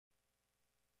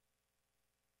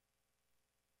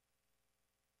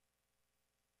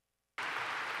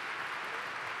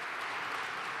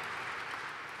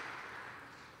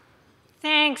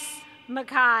Thanks,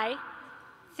 Makai.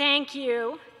 Thank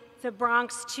you, the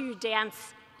Bronx 2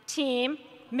 dance team,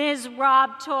 Ms.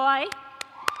 Rob Toy,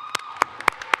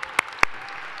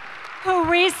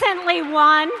 who recently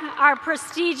won our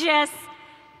prestigious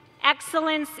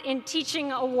Excellence in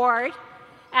Teaching Award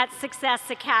at Success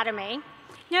Academy.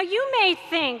 Now, you may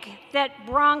think that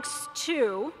Bronx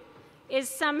 2 is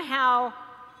somehow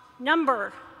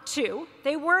number 2.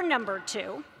 They were number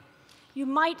 2. You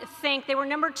might think they were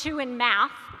number 2 in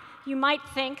math. You might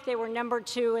think they were number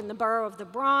 2 in the borough of the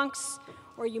Bronx,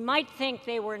 or you might think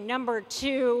they were number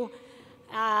 2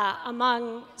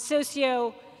 among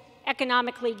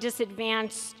socioeconomically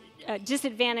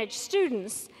disadvantaged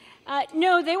students.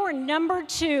 No, they were number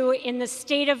 2 in the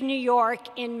state of New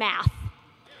York in math.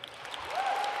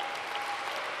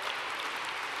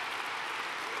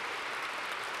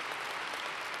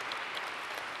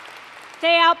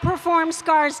 They outperformed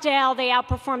Scarsdale, they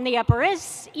outperformed the Upper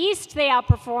East, they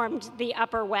outperformed the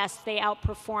Upper West, they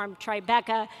outperformed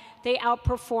Tribeca, they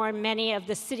outperformed many of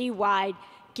the citywide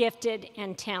gifted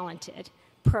and talented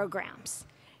programs.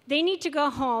 They need to go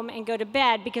home and go to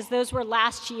bed because those were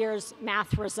last year's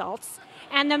math results.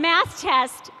 And the math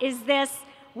test is this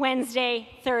Wednesday,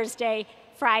 Thursday,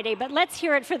 Friday. But let's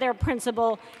hear it for their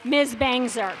principal, Ms.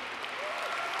 Bangzer.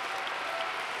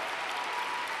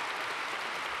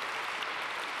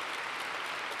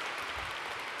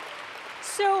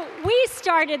 So we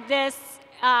started this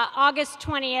August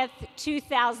 20th,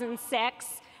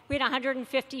 2006. We had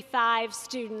 155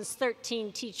 students,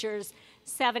 13 teachers,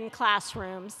 7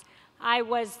 classrooms. I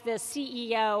was the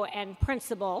CEO and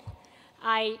principal.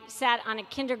 I sat on a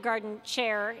kindergarten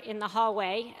chair in the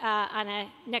hallway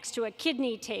next to a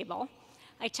kidney table.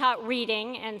 I taught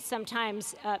reading and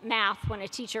sometimes math when a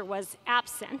teacher was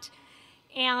absent.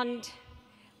 And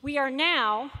we are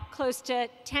now close to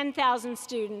 10,000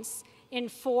 students in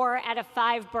 4 out of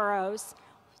 5 boroughs,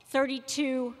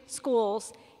 32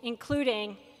 schools,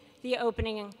 including the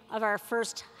opening of our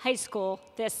first high school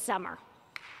this summer.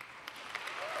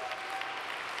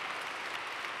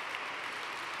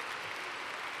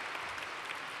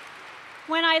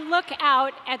 When I look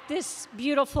out at this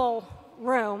beautiful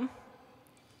room,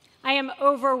 I am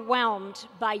overwhelmed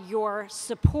by your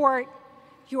support,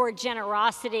 your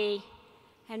generosity,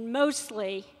 and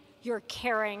mostly your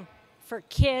caring for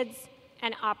kids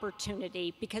and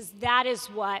opportunity, because that is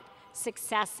what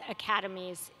Success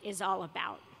Academies is all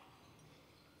about.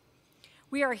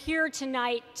 We are here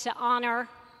tonight to honor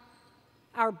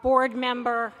our board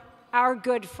member, our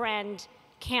good friend,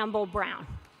 Campbell Brown.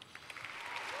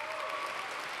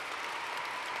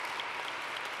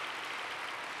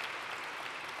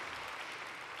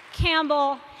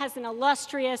 Campbell has an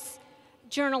illustrious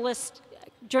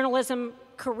journalism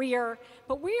career,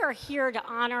 but we are here to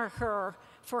honor her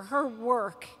for her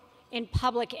work in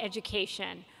public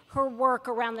education, her work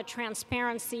around the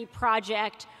Transparency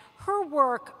Project, her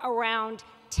work around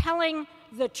telling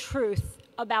the truth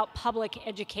about public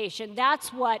education.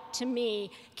 That's what, to me,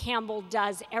 Campbell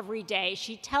does every day.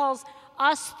 She tells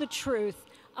us the truth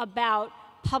about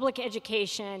public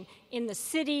education in the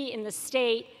city, in the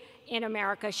state, in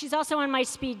America. She's also on my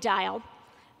speed dial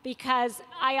because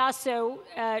I also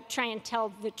try and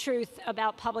tell the truth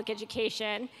about public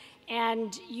education,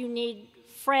 and you need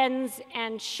friends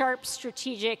and sharp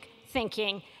strategic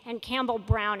thinking, and Campbell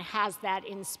Brown has that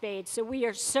in spades. So we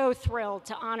are so thrilled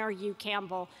to honor you,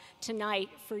 Campbell, tonight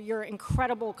for your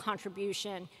incredible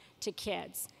contribution to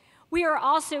kids. We are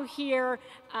also here,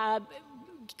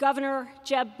 Governor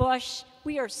Jeb Bush,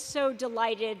 we are so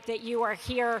delighted that you are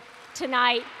here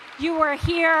tonight. You were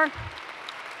here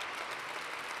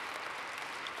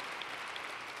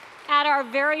at our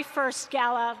very first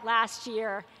gala last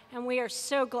year, and we are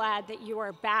so glad that you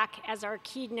are back as our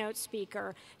keynote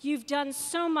speaker. You've done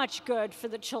so much good for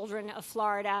the children of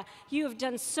Florida. You have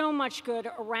done so much good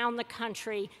around the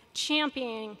country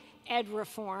championing ed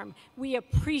reform. We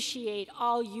appreciate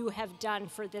all you have done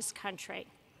for this country.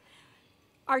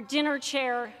 Our dinner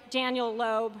chair, Daniel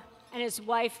Loeb, and his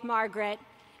wife, Margaret,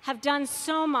 have done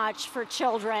so much for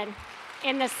children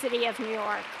in the city of New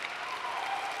York.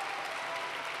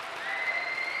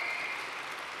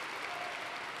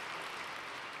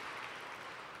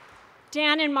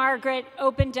 Dan and Margaret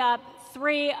opened up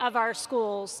 3 of our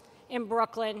schools in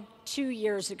Brooklyn 2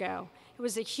 years ago. It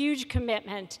was a huge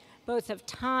commitment, both of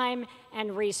time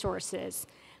and resources.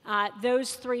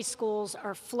 Those 3 schools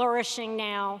are flourishing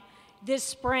now. This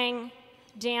spring,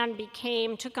 Dan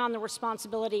took on the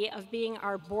responsibility of being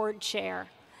our board chair.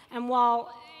 And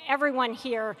while everyone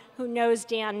here who knows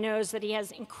Dan knows that he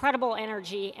has incredible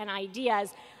energy and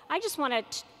ideas, I just want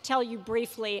to tell you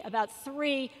briefly about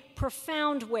 3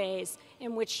 profound ways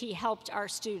in which he helped our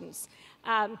students.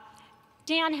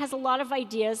 Dan has a lot of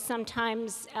ideas.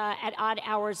 Sometimes at odd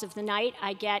hours of the night,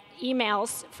 I get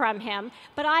emails from him,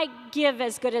 but I give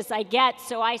as good as I get,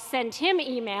 so I send him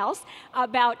emails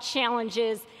about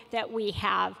challenges that we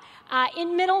have.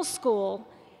 In middle school,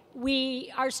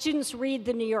 our students read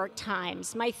the New York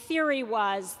Times. My theory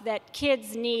was that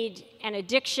kids need an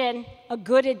addiction, a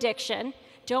good addiction.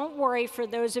 Don't worry for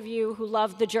those of you who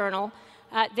love the Journal.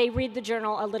 They read the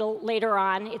Journal a little later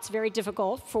on. It's very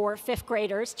difficult for 5th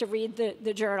graders to read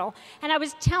the Journal. And I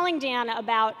was telling Dan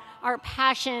about our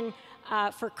passion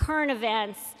for current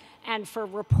events and for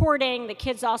reporting. The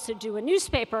kids also do a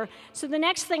newspaper. So the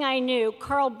next thing I knew,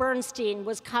 Carl Bernstein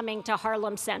was coming to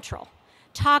Harlem Central,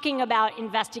 talking about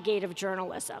investigative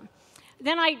journalism.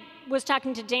 Then I was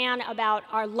talking to Dan about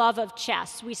our love of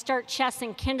chess. We start chess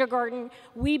in kindergarten.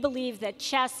 We believe that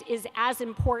chess is as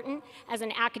important as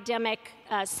an academic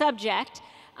subject.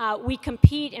 We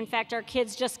compete. In fact, our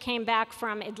kids just came back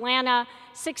from Atlanta.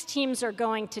 6 teams are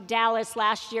going to Dallas.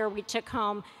 Last year, we took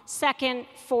home 2nd,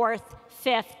 4th,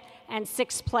 5th, and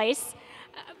 6th place.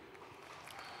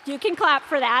 You can clap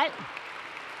for that.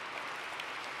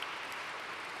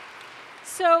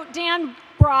 So Dan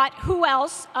brought who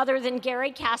else other than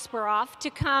Gary Kasparov to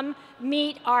come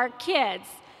meet our kids.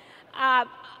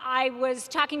 I was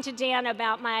talking to Dan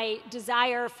about my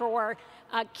desire for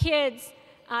kids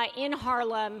in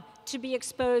Harlem to be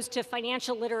exposed to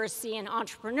financial literacy and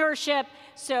entrepreneurship,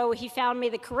 so he found me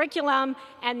the curriculum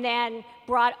and then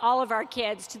brought all of our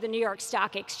kids to the New York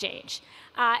Stock Exchange.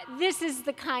 This is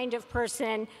the kind of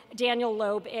person Daniel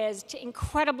Loeb is,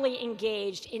 incredibly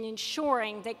engaged in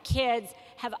ensuring that kids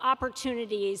have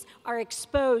opportunities, are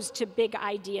exposed to big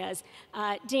ideas.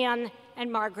 Dan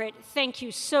and Margaret, thank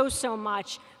you so, so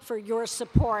much for your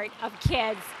support of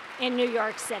kids in New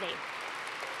York City.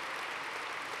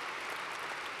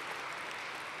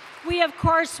 We, of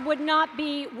course, would not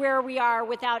be where we are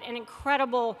without an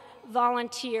incredible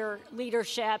volunteer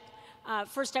leadership.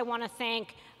 First, I want to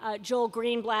thank Joel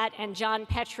Greenblatt and John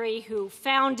Petrie, who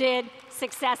founded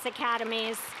Success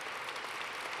Academies.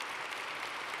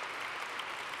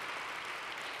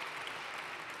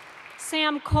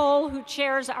 Sam Cole, who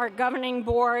chairs our governing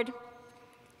board.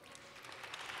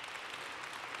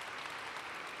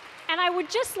 And I would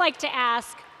just like to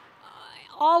ask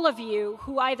all of you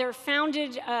who either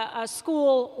founded a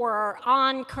school or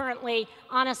are currently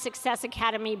on a Success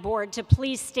Academy board to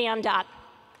please stand up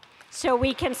so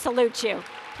we can salute you.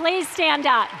 Please stand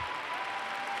up.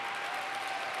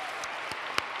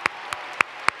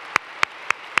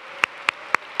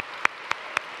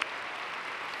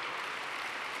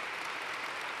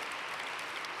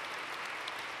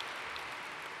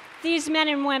 These men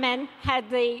and women had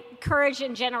the courage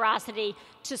and generosity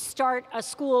to start a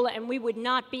school, and we would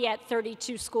not be at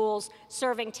 32 schools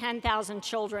serving 10,000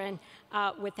 children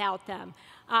without them.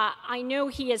 I know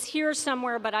he is here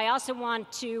somewhere, but I also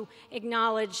want to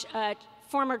acknowledge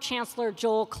former Chancellor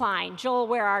Joel Klein. Joel,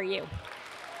 where are you?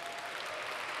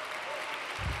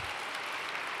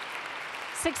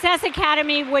 Success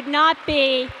Academy would not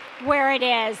be where it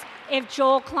is if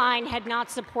Joel Klein had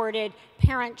not supported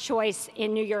parent choice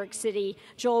in New York City.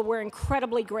 Joel, we're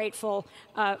incredibly grateful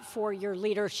for your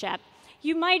leadership.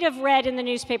 You might have read in the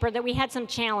newspaper that we had some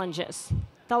challenges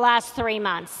the last 3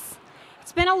 months.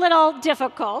 It's been a little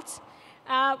difficult.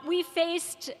 We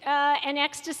faced an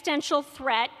existential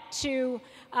threat to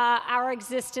our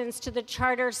existence, to the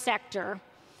charter sector.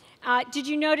 Did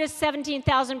you notice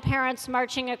 17,000 parents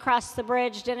marching across the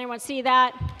bridge? Did anyone see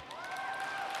that?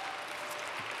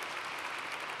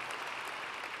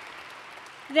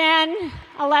 Then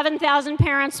 11,000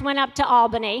 parents went up to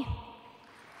Albany.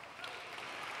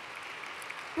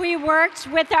 We worked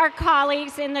with our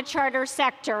colleagues in the charter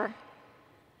sector,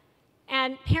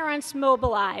 and parents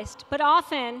mobilized. But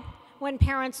often, when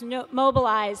parents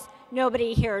mobilize,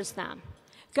 nobody hears them.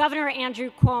 Governor Andrew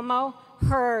Cuomo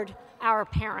heard our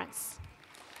parents.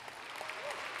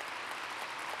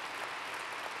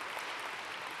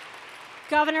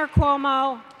 Governor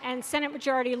Cuomo and Senate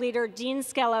Majority Leader Dean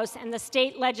Skelos and the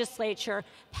state legislature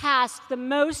passed the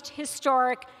most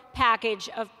historic package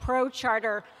of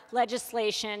pro-charter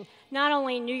legislation not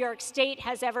only New York State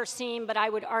has ever seen, but I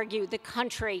would argue the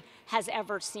country has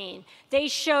ever seen. They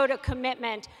showed a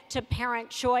commitment to parent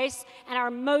choice and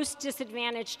our most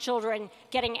disadvantaged children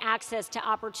getting access to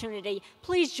opportunity.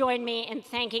 Please join me in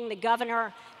thanking the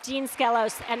governor, Dean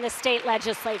Skelos, and the state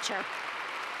legislature.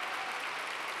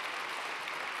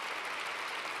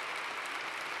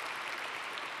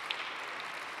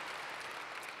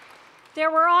 There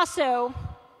were also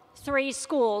 3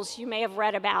 schools you may have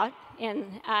read about in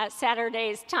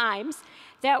Saturday's Times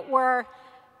that were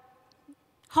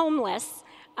homeless,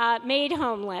 made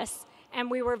homeless,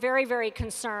 and we were very, very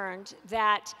concerned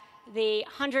that the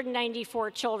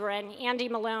 194 children, Andy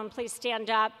Malone, please stand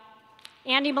up.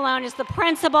 Andy Malone is the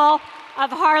principal of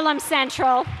Harlem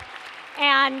Central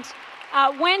and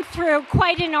went through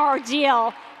quite an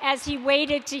ordeal as he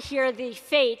waited to hear the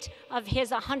fate of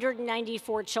his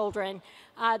 194 children.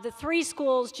 The 3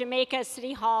 schools, Jamaica,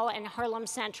 City Hall, and Harlem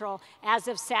Central, as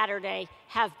of Saturday,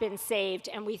 have been saved.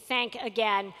 And we thank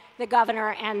again the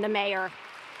governor and the mayor.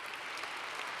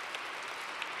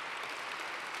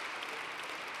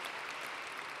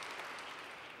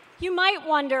 You might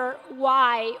wonder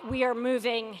why we are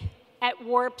moving at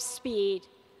warp speed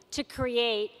to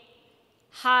create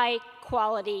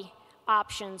high-quality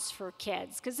options for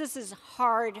kids, because this is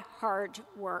hard, hard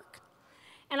work.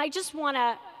 And I just want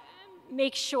to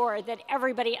make sure that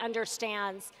everybody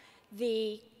understands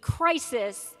the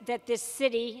crisis that this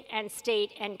city and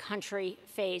state and country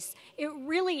face. It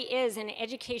really is an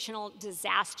educational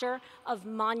disaster of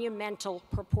monumental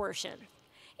proportion.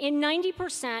 In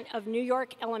 90% of New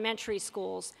York elementary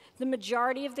schools, the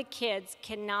majority of the kids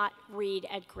cannot read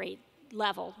at grade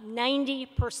level.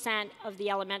 90% of the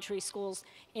elementary schools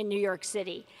in New York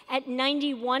City. At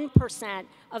 91%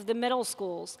 of the middle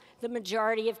schools, the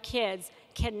majority of kids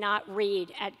cannot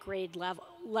read at grade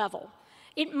level.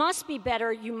 It must be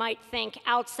better, you might think,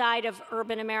 outside of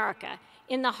urban America,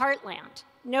 in the heartland.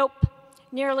 Nope.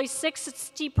 Nearly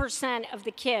 60% of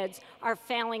the kids are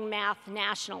failing math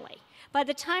nationally. By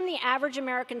the time the average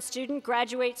American student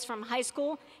graduates from high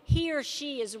school, he or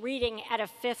she is reading at a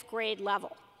 5th grade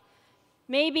level.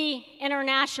 Maybe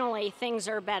internationally things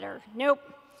are better. Nope.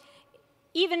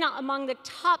 Even among the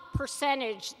top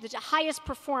percentage, the highest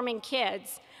performing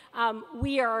kids,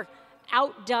 we are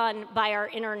outdone by our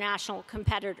international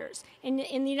competitors. In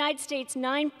the United States,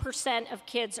 9% of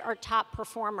kids are top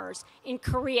performers. In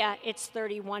Korea, it's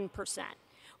 31%.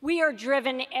 We are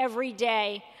driven every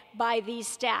day by these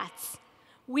stats.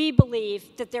 We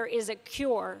believe that there is a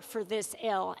cure for this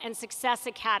ill, and Success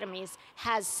Academies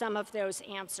has some of those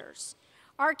answers.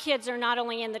 Our kids are not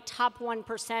only in the top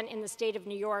 1% in the state of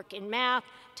New York in math,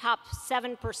 top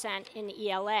 7% in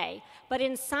ELA, but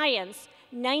in science,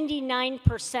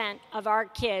 99% of our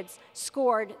kids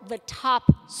scored the top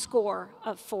score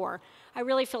of 4. I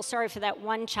really feel sorry for that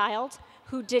one child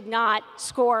who did not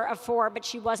score a 4, but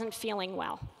she wasn't feeling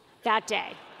well that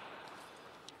day.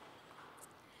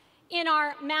 In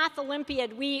our math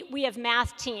Olympiad, we have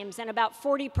math teams, and about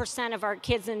 40% of our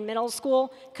kids in middle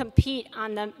school compete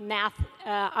on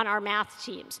our math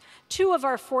teams. 2 of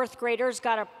our 4th graders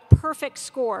got perfect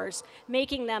scores,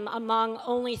 making them among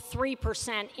only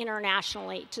 3%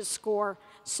 internationally to score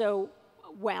so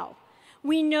well.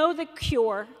 We know the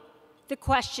cure. The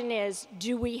question is,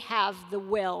 do we have the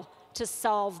will to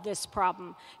solve this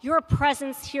problem? Your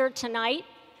presence here tonight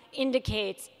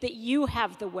indicates that you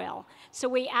have the will. So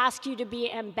we ask you to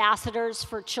be ambassadors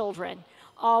for children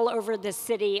all over the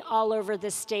city, all over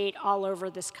the state, all over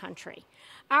this country.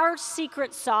 Our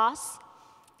secret sauce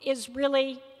is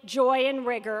really joy and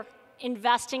rigor,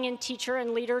 investing in teacher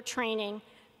and leader training,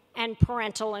 and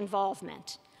parental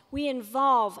involvement. We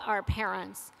involve our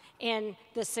parents in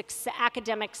the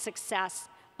academic success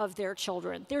of their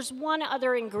children. There's one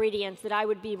other ingredient that I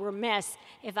would be remiss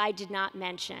if I did not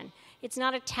mention. It's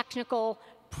not a technical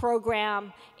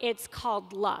program. It's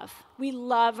called love. We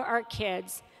love our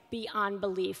kids beyond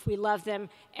belief. We love them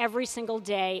every single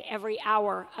day, every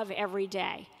hour of every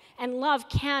day. And love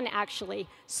can actually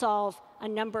solve a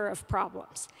number of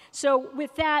problems. So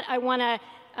with that, I want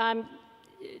to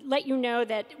let you know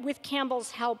that with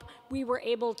Campbell's help, we were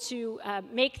able to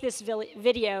make this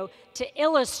video to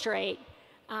illustrate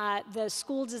the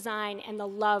school design and the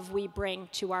love we bring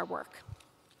to our work.